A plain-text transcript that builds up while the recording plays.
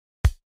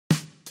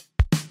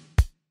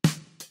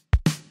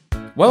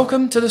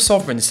Welcome to the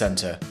Sovereign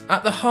Centre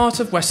at the heart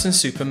of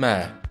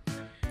Weston-super-Mare.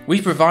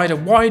 We provide a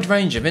wide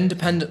range of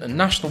independent and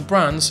national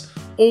brands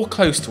all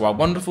close to our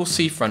wonderful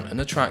seafront and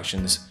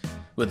attractions,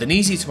 with an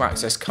easy to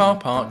access car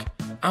park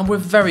and we're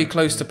very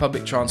close to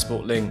public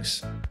transport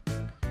links.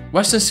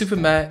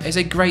 Weston-super-Mare is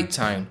a great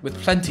town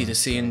with plenty to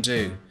see and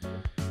do.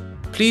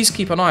 Please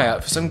keep an eye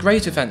out for some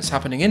great events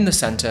happening in the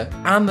centre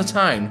and the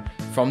town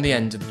from the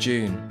end of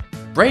June.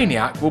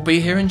 Brainiac will be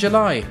here in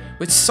July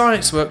with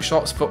science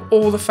workshops for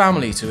all the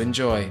family to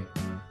enjoy.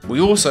 We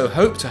also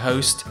hope to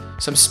host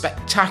some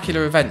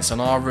spectacular events on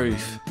our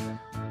roof.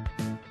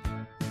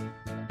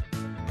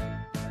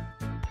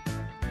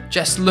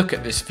 Just look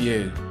at this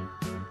view.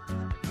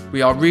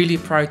 We are really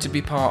proud to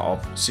be part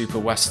of Super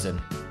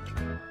Weston.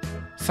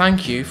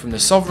 Thank you from the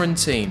Sovereign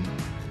team,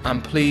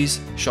 and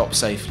please shop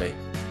safely.